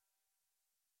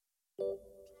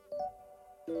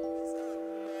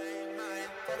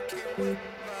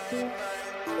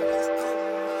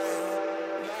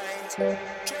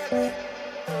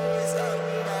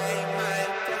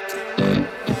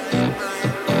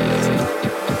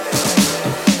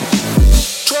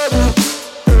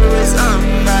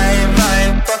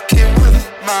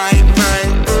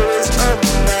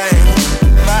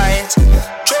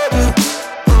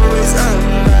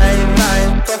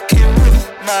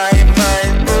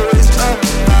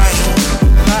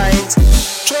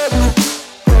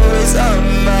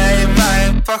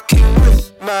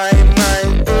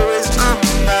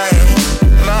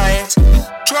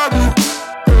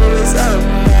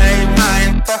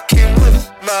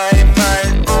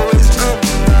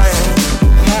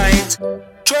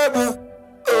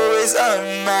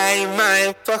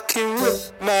Fucking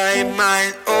with my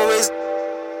mind, always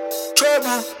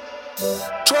trouble,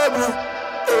 trouble,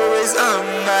 always on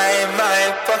my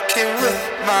mind, fucking with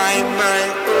my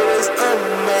mind, always on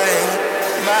my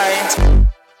mind.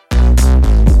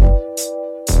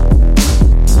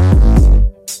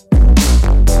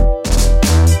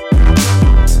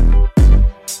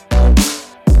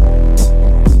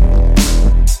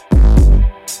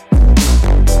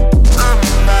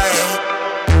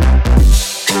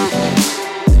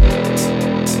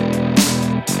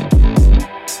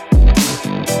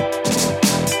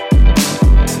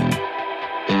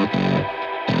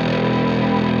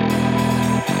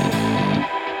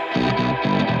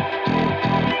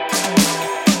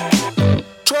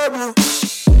 Trouble.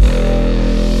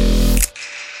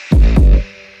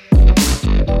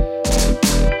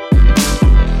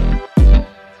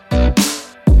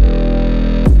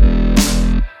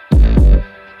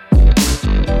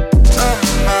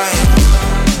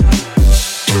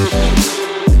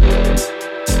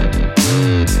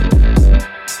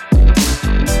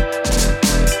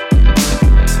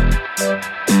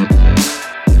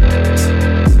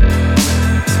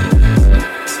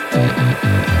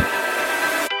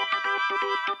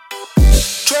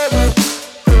 Trouble,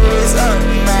 always on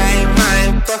my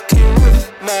mind, fucking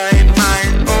with my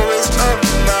mind, always on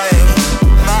my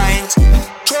mind.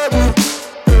 Trouble,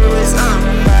 always on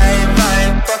my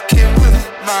mind, fucking with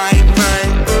my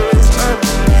mind, always on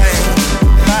my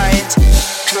mind.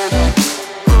 Trouble,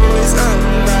 always on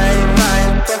my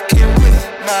mind, fucking with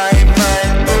my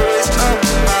mind, always on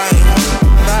my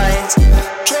mind.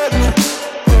 Trouble,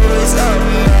 always on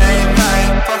my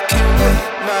mind, fucking with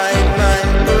my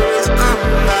mind, always on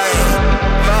my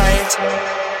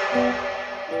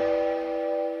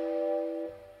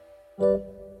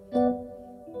mind.